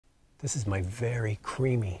This is my very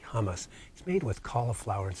creamy hummus. It's made with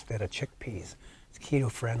cauliflower instead of chickpeas. It's keto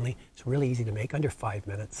friendly. It's really easy to make, under 5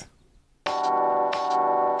 minutes.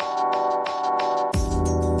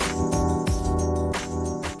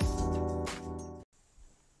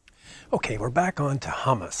 Okay, we're back on to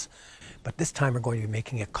hummus, but this time we're going to be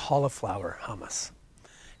making a cauliflower hummus.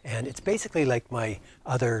 And it's basically like my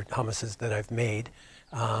other hummuses that I've made.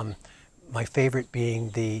 My favorite being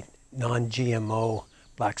the non-GMO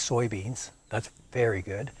black soybeans. That's very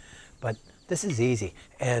good, but this is easy.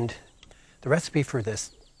 And the recipe for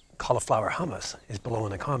this cauliflower hummus is below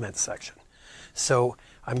in the comments section. So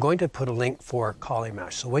I'm going to put a link for cauli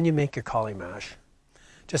mash. So when you make your cauli mash,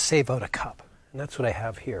 just save out a cup. And that's what I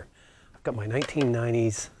have here. I've got my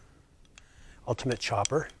 1990s Ultimate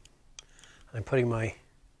Chopper. And I'm putting my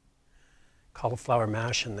cauliflower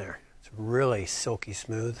mash in there. It's really silky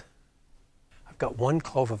smooth. I've got 1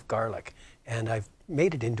 clove of garlic, and I've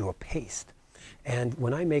made it into a paste. And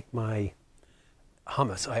when I make my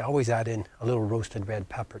hummus, I always add in a little roasted red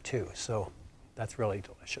pepper too, so that's really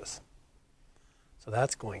delicious. So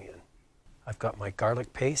that's going in. I've got my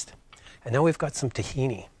garlic paste, and now we've got some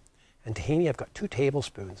tahini. And tahini, I've got 2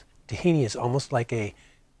 tablespoons. Tahini is almost like a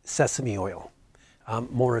sesame oil.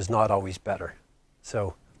 More is not always better.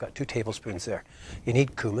 So I've got 2 tablespoons there. You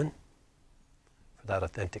need cumin for that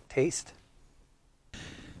authentic taste.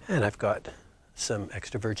 And I've got some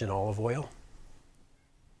extra virgin olive oil.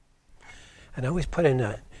 And I always put in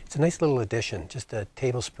it's a nice little addition, just a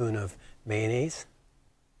tablespoon of mayonnaise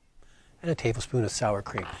and a tablespoon of sour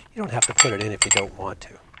cream. You don't have to put it in if you don't want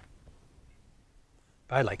to.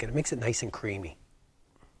 But I like it. It makes it nice and creamy.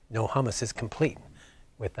 No hummus is complete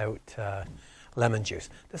without lemon juice.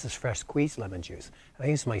 This is fresh squeezed lemon juice. And I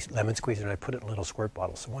use my lemon squeezer and I put it in a little squirt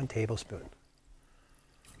bottle, so 1 tablespoon.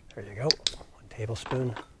 There you go, 1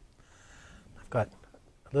 tablespoon. I've got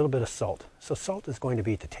a little bit of salt. So salt is going to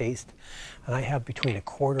be to taste. And I have between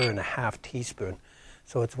 1/4 and 1/2 teaspoon.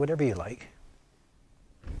 So it's whatever you like.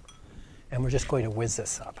 And we're just going to whiz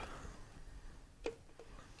this up.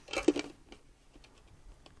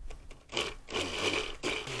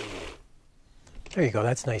 There you go,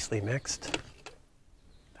 that's nicely mixed.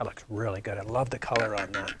 That looks really good. I love the color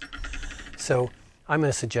on that. So I'm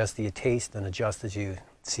going to suggest that you taste and adjust as you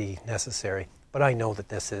see necessary. But I know that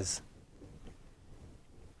this is,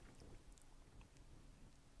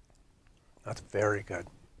 that's very good.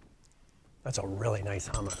 That's a really nice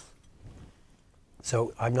hummus.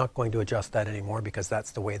 So I'm not going to adjust that anymore because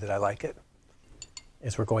that's the way that I like it.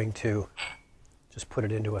 Is we're going to just put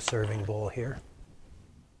it into a serving bowl here.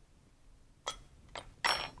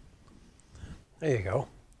 There you go.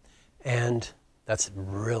 And that's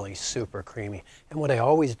really super creamy. And what I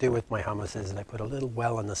always do with my hummus is I put a little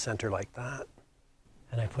well in the center like that.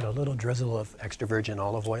 And I put a little drizzle of extra virgin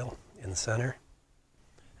olive oil in the center.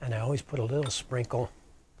 And I always put a little sprinkle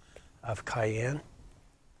of cayenne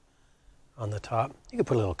on the top. You can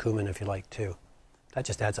put a little cumin if you like too. That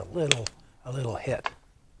just adds a little hit.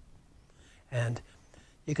 And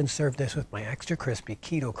you can serve this with my extra crispy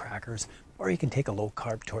keto crackers, or you can take a low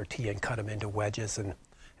carb tortilla and cut them into wedges and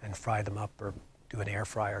fry them up, or do an air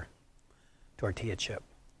fryer tortilla chip.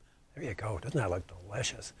 There you go. Doesn't that look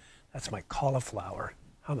delicious? That's my cauliflower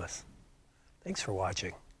hummus. Thanks for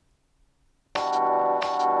watching.